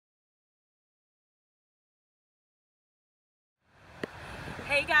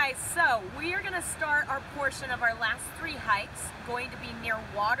Hey guys, so we are going to start our portion of our last 3 hikes going to be near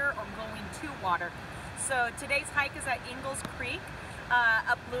water or going to water. So today's hike is at Ingalls Creek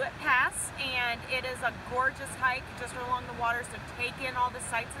up Blewett Pass, and it is a gorgeous hike just along the water, so take in all the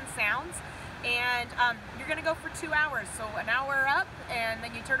sights and sounds. And you're going to go for 2 hours, so an hour up and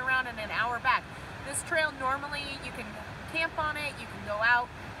then you turn around and an hour back. This trail normally you can camp on it, you can go out,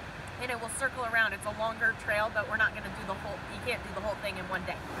 and it will circle around. It's a longer trail, but we're not going to do the whole, you can't do the whole thing in one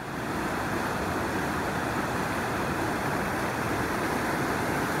day.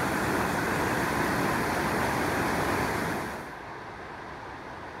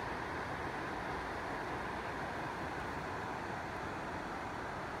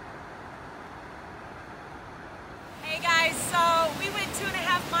 Hey guys, so we went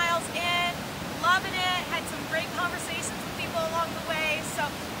 2.5 miles in, loving it, had some great conversations with people along the way, so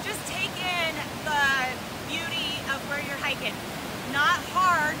just take in the beauty of where you're hiking. Not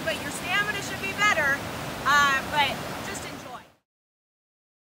hard, but your stamina